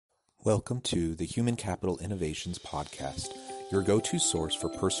Welcome to the Human Capital Innovations Podcast, your go-to source for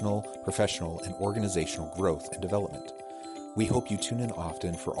personal, professional, and organizational growth and development. We hope you tune in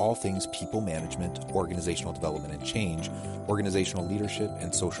often for all things people management, organizational development and change, organizational leadership,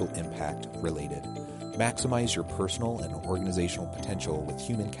 and social impact related. Maximize your personal and organizational potential with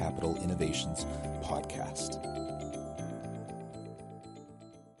Human Capital Innovations Podcast.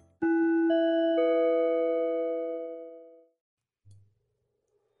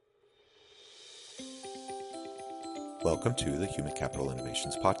 Welcome to the Human Capital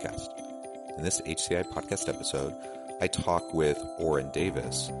Innovations Podcast. In this HCI podcast episode, I talk with Orin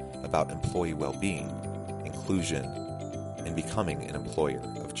Davis about employee well-being, inclusion, and becoming an employer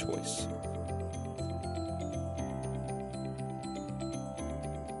of choice.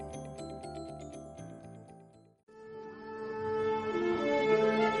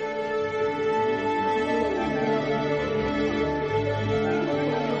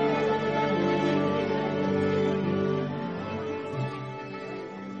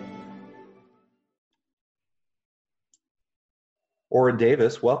 Orin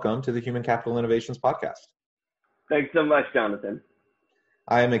Davis, welcome to the Human Capital Innovations Podcast. Thanks so much, Jonathan.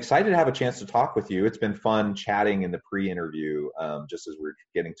 I'm excited to have a chance to talk with you. It's been fun chatting in the pre-interview, just as we're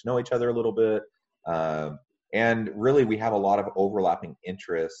getting to know each other a little bit. And really, we have a lot of overlapping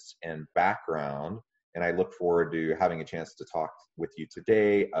interests and background, and I look forward to having a chance to talk with you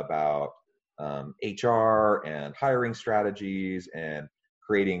today about HR and hiring strategies and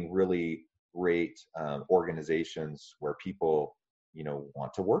creating really great organizations where people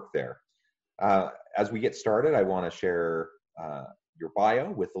want to work there. As we get started, I want to share your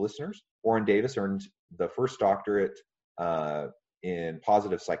bio with the listeners. Orin Davis earned the first doctorate in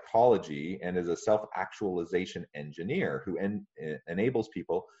positive psychology and is a self-actualization engineer who enables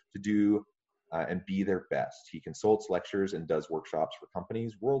people to do and be their best. He consults, lectures, and does workshops for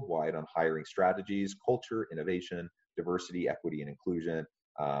companies worldwide on hiring strategies, culture, innovation, diversity, equity, and inclusion,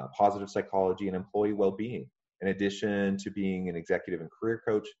 positive psychology, and employee well-being. In addition to being an executive and career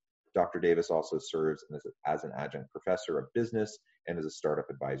coach, Dr. Davis also serves as an adjunct professor of business and as a startup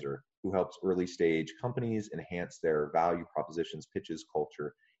advisor who helps early stage companies enhance their value propositions, pitches,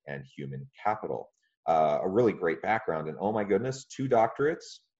 culture, and human capital. A really great background. And oh my goodness, 2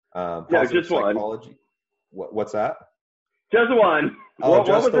 doctorates. No, Positive just psychology. one. What's that? Just one. Oh, what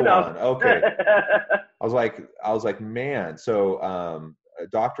just was the enough? one. Okay. I was like, man. So, a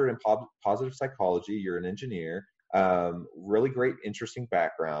doctorate in positive psychology. You're an engineer. Really great, interesting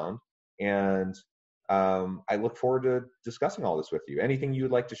background. And I look forward to discussing all this with you. Anything you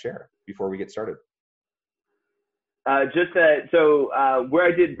would like to share before we get started? Just that. So where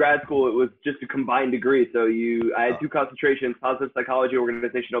I did grad school, it was just a combined degree. So I had 2 concentrations: positive psychology,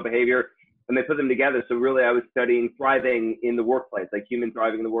 organizational behavior, and they put them together. So really, I was studying thriving in the workplace, like human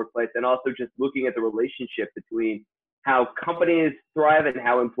thriving in the workplace, and also just looking at the relationship between how companies thrive and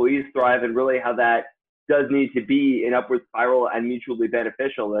how employees thrive, and really how that does need to be an upward spiral and mutually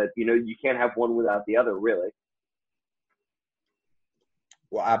beneficial. That you can't have one without the other, really.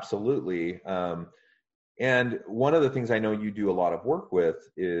 Well, absolutely. And one of the things I know you do a lot of work with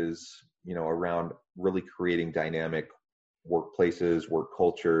is, around really creating dynamic workplaces, work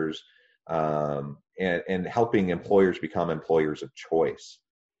cultures, and helping employers become employers of choice,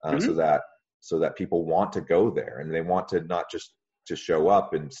 so that people want to go there and they want to not just to show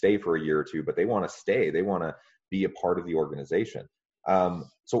up and stay for a year or 2, but they want to stay. They want to be a part of the organization.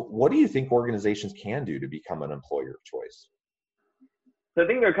 So what do you think organizations can do to become an employer of choice? So I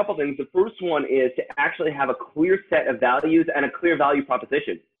think there are a couple things. The first one is to actually have a clear set of values and a clear value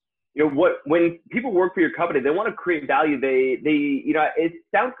proposition. When people work for your company, they want to create value. They it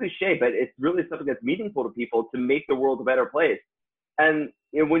sounds cliche, but it's really something that's meaningful to people to make the world a better place. And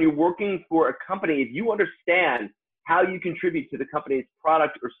when you're working for a company, if you understand how you contribute to the company's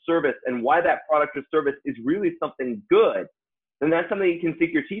product or service and why that product or service is really something good, then that's something you can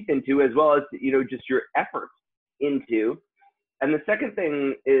sink your teeth into, as well as just your effort into. And the second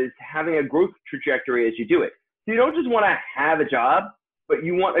thing is having a growth trajectory as you do it. So you don't just want to have a job, but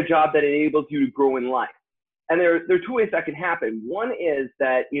you want a job that enables you to grow in life. And there are 2 ways that can happen. One is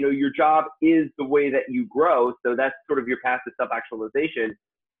that, your job is the way that you grow. So that's sort of your path to self-actualization,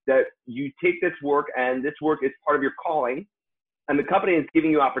 that you take this work and this work is part of your calling. And the company is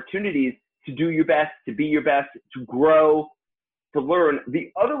giving you opportunities to do your best, to be your best, to grow, to learn. The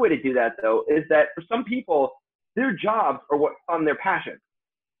other way to do that, though, is that for some people, their jobs are what fund their passion.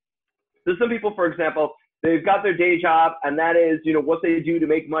 So some people, for example, they've got their day job, and that is, what they do to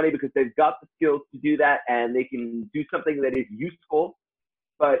make money because they've got the skills to do that, and they can do something that is useful.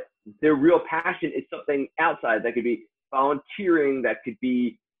 But their real passion is something outside. That could be volunteering, that could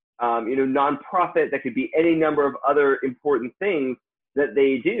be nonprofit. That could be any number of other important things that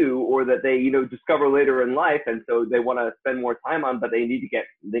they do or that they, discover later in life. And so they want to spend more time on, but they need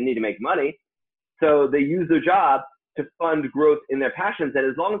to make money. So they use their job to fund growth in their passions. And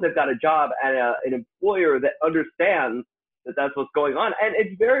as long as they've got a job and an employer that understands that that's what's going on, and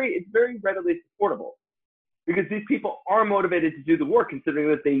it's very readily supportable, because these people are motivated to do the work, considering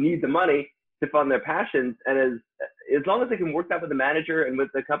that they need the money to fund their passions. And as long as they can work that with the manager and with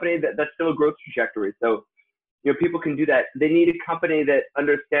the company, that's still a growth trajectory. So, people can do that. They need a company that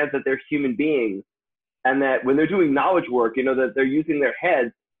understands that they're human beings, and that when they're doing knowledge work, that they're using their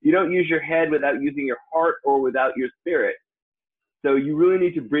heads. You don't use your head without using your heart or without your spirit. So you really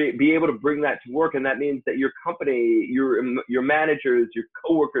need to be able to bring that to work. And that means that your company, your managers, your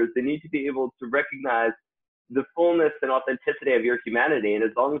coworkers, they need to be able to recognize the fullness and authenticity of your humanity. And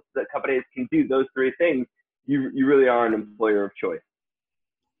as long as the companies can do those three things, you really are an employer of choice.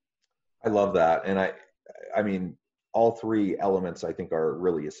 I love that. And I mean, all three elements I think are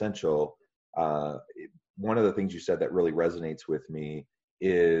really essential. One of the things you said that really resonates with me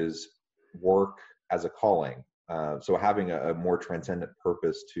is work as a calling. So having a more transcendent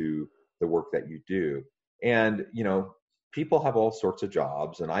purpose to the work that you do. And, people have all sorts of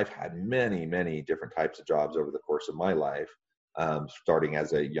jobs, and I've had many, many different types of jobs over the course of my life, starting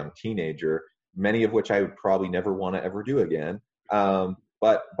as a young teenager, many of which I would probably never want to ever do again.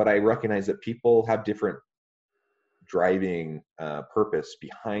 But I recognize that people have different driving purpose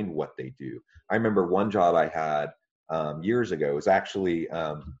behind what they do. I remember one job I had years ago. It was actually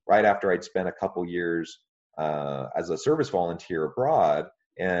right after I'd spent a couple years as a service volunteer abroad,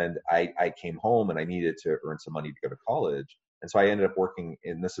 and I came home and I needed to earn some money to go to college. And so I ended up working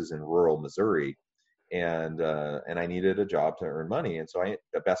this is in rural Missouri, and I needed a job to earn money. And so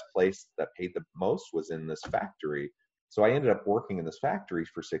the best place that paid the most was in this factory. So I ended up working in this factory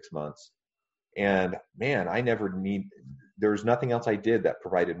for 6 months. And man, there was nothing else I did that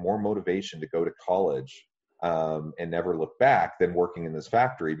provided more motivation to go to college and never look back than working in this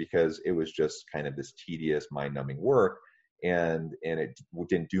factory, because it was just kind of this tedious, mind-numbing work, and it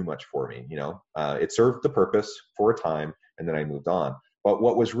didn't do much for me. It served the purpose for a time, and then I moved on. But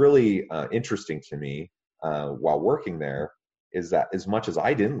what was really interesting to me while working there is that as much as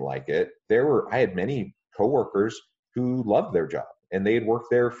I didn't like it, I had many coworkers who loved their job, and they had worked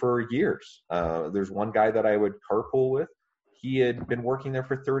there for years. There's one guy that I would carpool with. He had been working there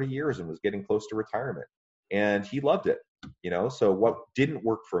for 30 years and was getting close to retirement. And he loved it, so what didn't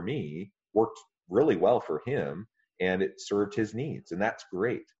work for me worked really well for him, and it served his needs. And that's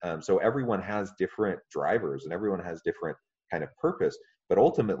great. So everyone has different drivers and everyone has different kind of purpose. But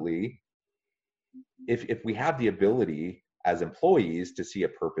ultimately, if we have the ability as employees to see a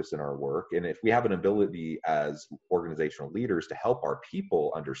purpose in our work, and if we have an ability as organizational leaders to help our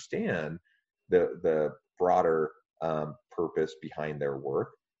people understand the broader purpose behind their work,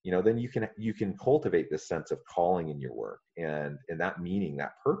 then you can cultivate this sense of calling in your work, and that meaning,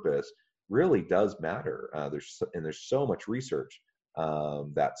 that purpose really does matter. There's so much research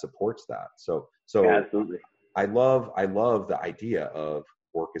that supports that. So yeah, absolutely. I love the idea of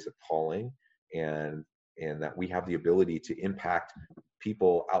work as a calling, and that we have the ability to impact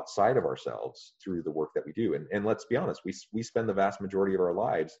people outside of ourselves through the work that we do. And let's be honest, we spend the vast majority of our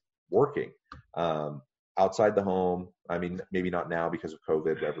lives working. Outside the home. I mean, maybe not now because of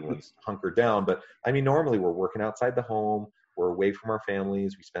COVID, everyone's hunkered down, but I mean, normally we're working outside the home, we're away from our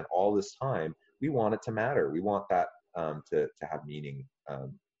families, we spend all this time. We want it to matter. We want that to have meaning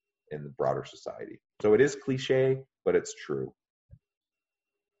in the broader society. So it is cliche, but it's true.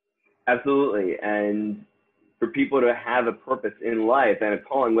 Absolutely. And for people to have a purpose in life and a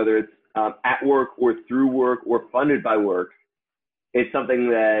calling, whether it's at work or through work or funded by work, it's something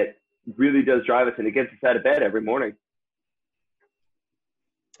that really does drive us, and it gets us out of bed every morning.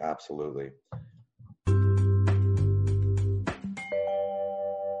 Absolutely.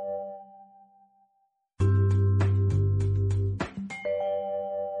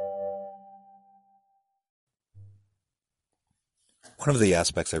 One of the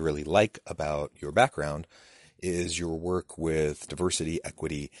aspects I really like about your background is your work with diversity,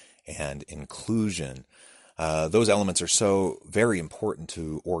 equity, and inclusion. Those elements are so very important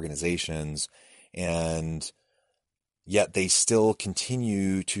to organizations, and yet they still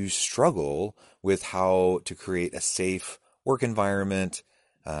continue to struggle with how to create a safe work environment,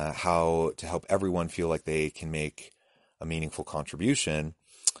 how to help everyone feel like they can make a meaningful contribution.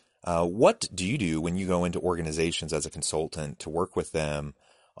 What do you do when you go into organizations as a consultant to work with them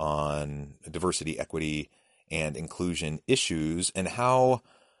on diversity, equity, and inclusion issues, and how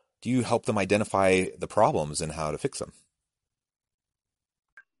do you help them identify the problems and how to fix them?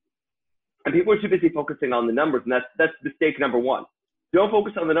 And people are too busy focusing on the numbers, and that's mistake number one. Don't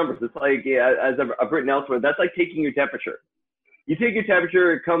focus on the numbers. It's like, as I've written elsewhere, that's like taking your temperature. You take your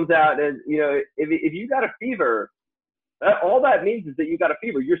temperature, it comes out, and if you got a fever, all that means is that you got a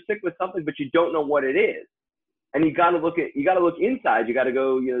fever. You're sick with something, but you don't know what it is. And you got to look inside. You got to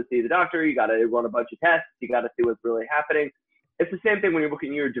go, see the doctor. You got to run a bunch of tests. You got to see what's really happening. It's the same thing when you're looking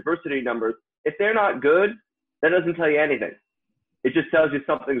at your diversity numbers. If they're not good, that doesn't tell you anything. It just tells you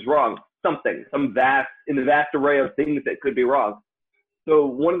something's wrong. In the vast array of things that could be wrong. So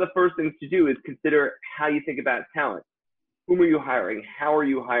one of the first things to do is consider how you think about talent. Whom are you hiring? How are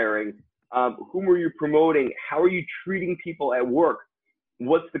you hiring? Whom are you promoting? How are you treating people at work?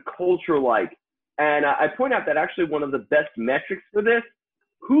 What's the culture like? And I point out that actually one of the best metrics for this,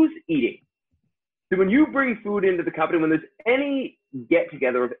 who's eating? So when you bring food into the company, when there's any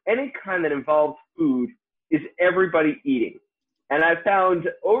get-together of any kind that involves food, is everybody eating? And I've found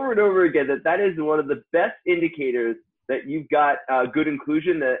over and over again that is one of the best indicators that you've got good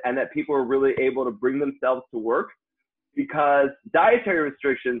inclusion and that people are really able to bring themselves to work, because dietary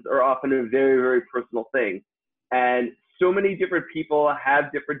restrictions are often a very, very personal thing. And so many different people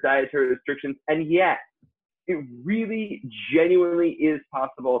have different dietary restrictions, and yet it really genuinely is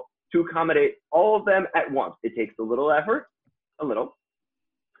possible to accommodate all of them at once. It takes a little effort, a little.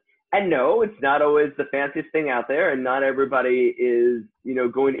 And no, it's not always the fanciest thing out there, and not everybody is,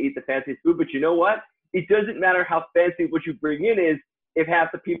 going to eat the fanciest food. But you know what? It doesn't matter how fancy what you bring in is if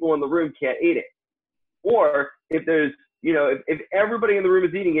half the people in the room can't eat it. Or if there's, if everybody in the room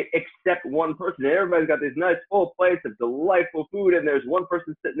is eating it except one person, and everybody's got these nice full plates of delightful food, and there's one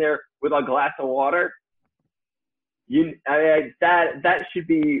person sitting there with a glass of water, that should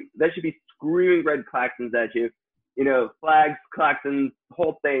be screaming red klaxons at you. Flags, klaxons,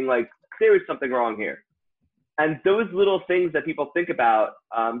 whole thing, like there is something wrong here. And those little things that people think about,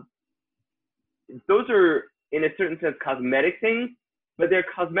 those are in a certain sense cosmetic things, but they're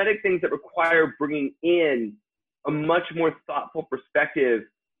cosmetic things that require bringing in a much more thoughtful perspective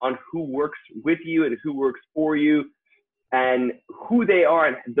on who works with you and who works for you and who they are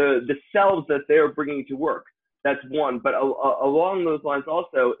and the selves that they're bringing to work. That's one. But along those lines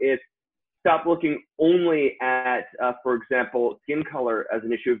also, it's stop looking only at, for example, skin color as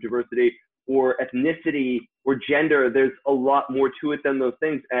an issue of diversity, or ethnicity or gender. There's a lot more to it than those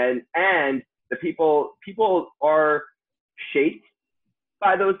things. And the people are shaped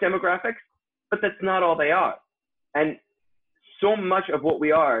by those demographics, but that's not all they are. And so much of what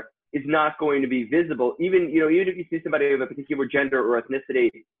we are is not going to be visible. Even if you see somebody of a particular gender or ethnicity,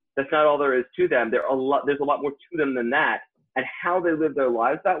 that's not all there is to them. There's a lot more to them than that. And how they live their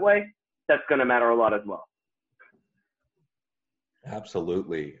lives that way, that's going to matter a lot as well.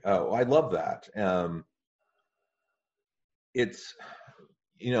 Absolutely. Oh, I love that. It's,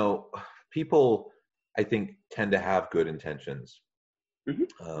 people, I think, tend to have good intentions.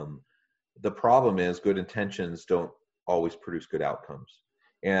 Mm-hmm. The problem is good intentions don't always produce good outcomes.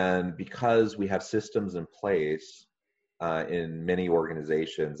 And because we have systems in place in many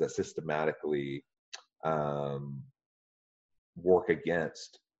organizations that systematically work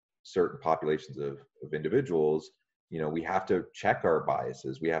against certain populations of individuals, we have to check our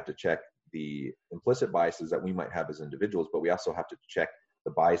biases. We have to check the implicit biases that we might have as individuals, but we also have to check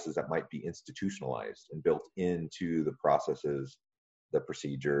the biases that might be institutionalized and built into the processes, the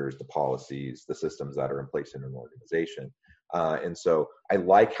procedures, the policies, the systems that are in place in an organization. And so I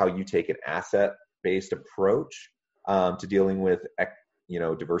like how you take an asset-based approach to dealing with,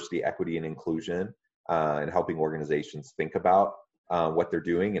 diversity, equity, and inclusion, and helping organizations think about what they're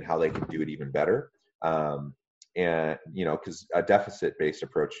doing and how they can do it even better. And, because a deficit-based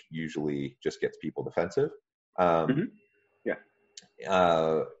approach usually just gets people defensive. Mm-hmm. Yeah.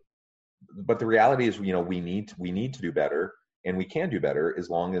 But the reality is, we need to do better, and we can do better as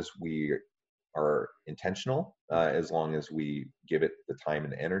long as we are intentional, as long as we give it the time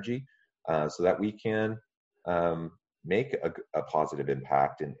and energy, so that we can make a positive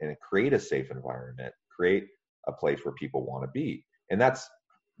impact and create a safe environment, create a place where people want to be. And that's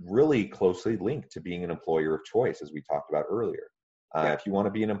really closely linked to being an employer of choice, as we talked about earlier. If you want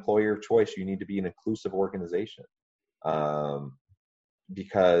to be an employer of choice, you need to be an inclusive organization,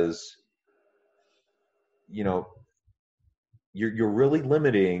 because you're really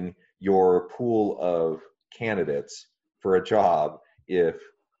limiting your pool of candidates for a job if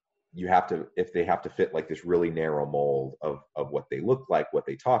they have to fit like this really narrow mold of what they look like, what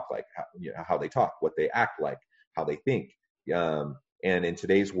they talk like, how they talk, what they act like, how they think. And in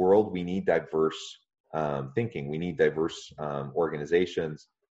today's world, we need diverse thinking. We need diverse organizations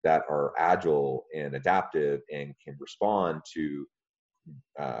that are agile and adaptive and can respond to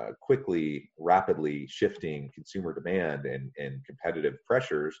quickly, rapidly shifting consumer demand and competitive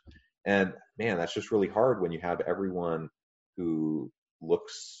pressures. And man, that's just really hard when you have everyone who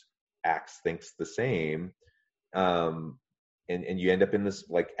looks, acts, thinks the same. And you end up in this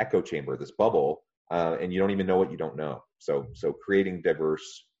like echo chamber, this bubble, and you don't even know what you don't know. So creating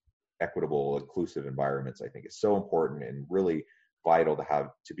diverse, equitable, inclusive environments, I think, is so important and really vital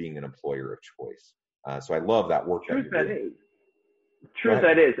to being an employer of choice. So I love that work that you're doing. Truth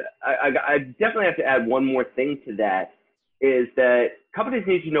that is. I definitely have to add one more thing to that, is that companies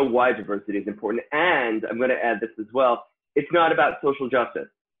need to know why diversity is important. And I'm going to add this as well. It's not about social justice,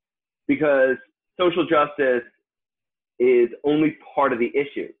 because social justice is only part of the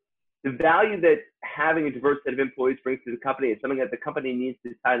issue. The value that having a diverse set of employees brings to the company is something that the company needs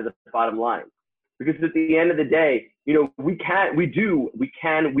to tie to the bottom line. Because at the end of the day, we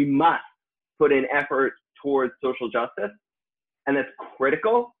must put in effort towards social justice, and that's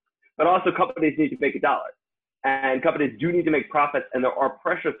critical. But also companies need to make a dollar, and companies do need to make profits, and there are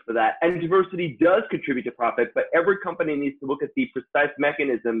pressures for that. And diversity does contribute to profit, but every company needs to look at the precise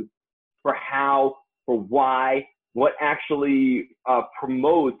mechanisms for how, for why, what actually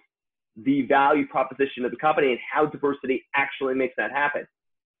promotes the value proposition of the company, and how diversity actually makes that happen.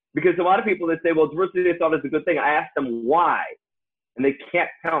 Because a lot of people that say, well, diversity is thought is a good thing, I ask them why, and they can't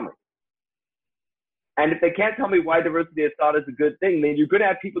tell me. And if they can't tell me why diversity is thought is a good thing, then you're going to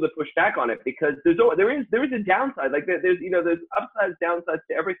have people that push back on it, because there is a downside. Like there's upsides, downsides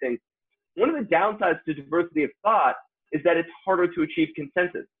to everything. One of the downsides to diversity of thought is that it's harder to achieve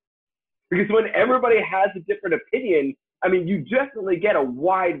consensus. Because when everybody has a different opinion, I mean, you definitely get a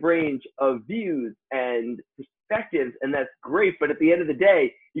wide range of views and perspectives, and that's great. But at the end of the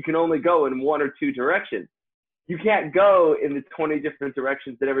day, you can only go in one or two directions. You can't go in the 20 different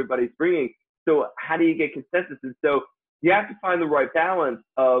directions that everybody's bringing. So how do you get consensus? And so you have to find the right balance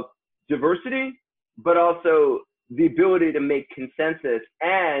of diversity, but also the ability to make consensus,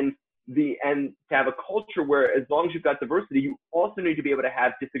 and to have a culture where, as long as you've got diversity, you also need to be able to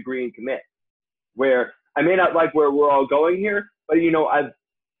have disagree and commit. Where I may not like where we're all going here, but I've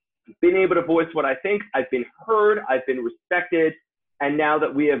been able to voice what I think. I've been heard. I've been respected. And now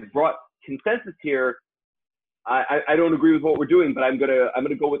that we have brought consensus here, I don't agree with what we're doing, but I'm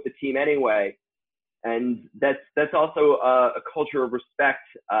gonna go with the team anyway. And that's also a culture of respect,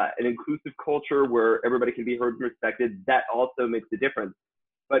 an inclusive culture where everybody can be heard and respected. That also makes a difference.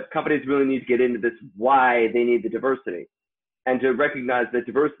 But companies really need to get into this, why they need the diversity, and to recognize that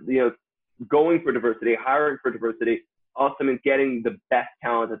diversity, going for diversity, hiring for diversity, also means getting the best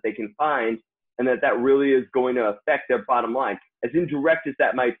talent that they can find, and that really is going to affect their bottom line. As indirect as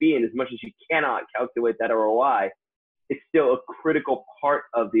that might be, and as much as you cannot calculate that ROI, it's still a critical part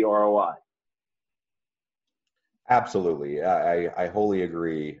of the ROI. Absolutely. I wholly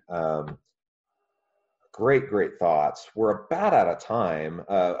agree. Great thoughts. We're about out of time.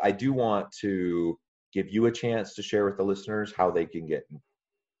 I do want to give you a chance to share with the listeners how they can get in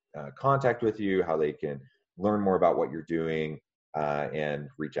contact with you, how they can learn more about what you're doing, and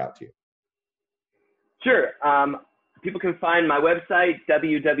reach out to you. Sure. People can find my website,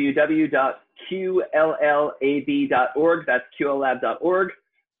 www.qllab.org. That's qllab.org.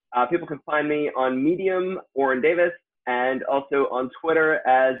 People can find me on Medium, Orin Davis, and also on Twitter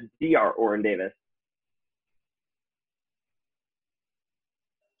as Dr. Orin Davis.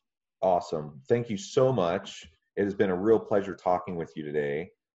 Awesome. Thank you so much. It has been a real pleasure talking with you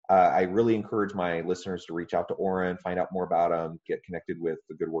today. I really encourage my listeners to reach out to Orin, find out more about him, get connected with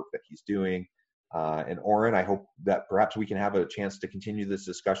the good work that he's doing. And Orin, I hope that perhaps we can have a chance to continue this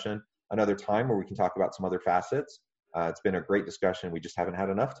discussion another time where we can talk about some other facets. It's been a great discussion. We just haven't had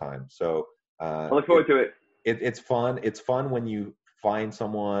enough time. So I look forward to it. It's fun. It's fun when you find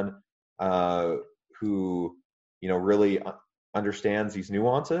someone who, really understands these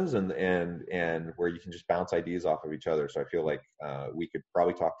nuances and where you can just bounce ideas off of each other. So I feel like we could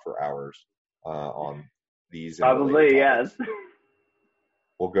probably talk for hours on these. Probably, yes.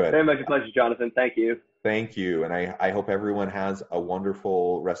 Well, good. Very much a pleasure, Jonathan. Thank you. Thank you. And I hope everyone has a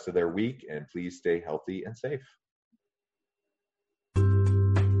wonderful rest of their week, and please stay healthy and safe.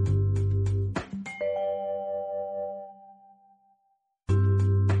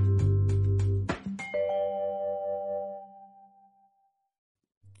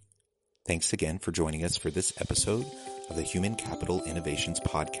 Thanks again for joining us for this episode of the Human Capital Innovations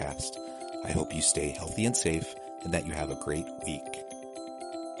Podcast. I hope you stay healthy and safe, and that you have a great week.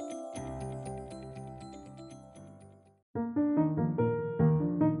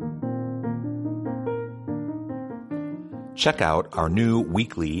 Check out our new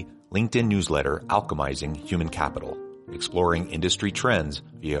weekly LinkedIn newsletter, Alchemizing Human Capital. exploring industry trends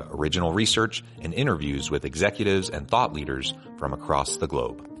via original research and interviews with executives and thought leaders from across the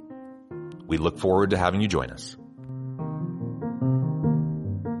globe. We look forward to having you join us.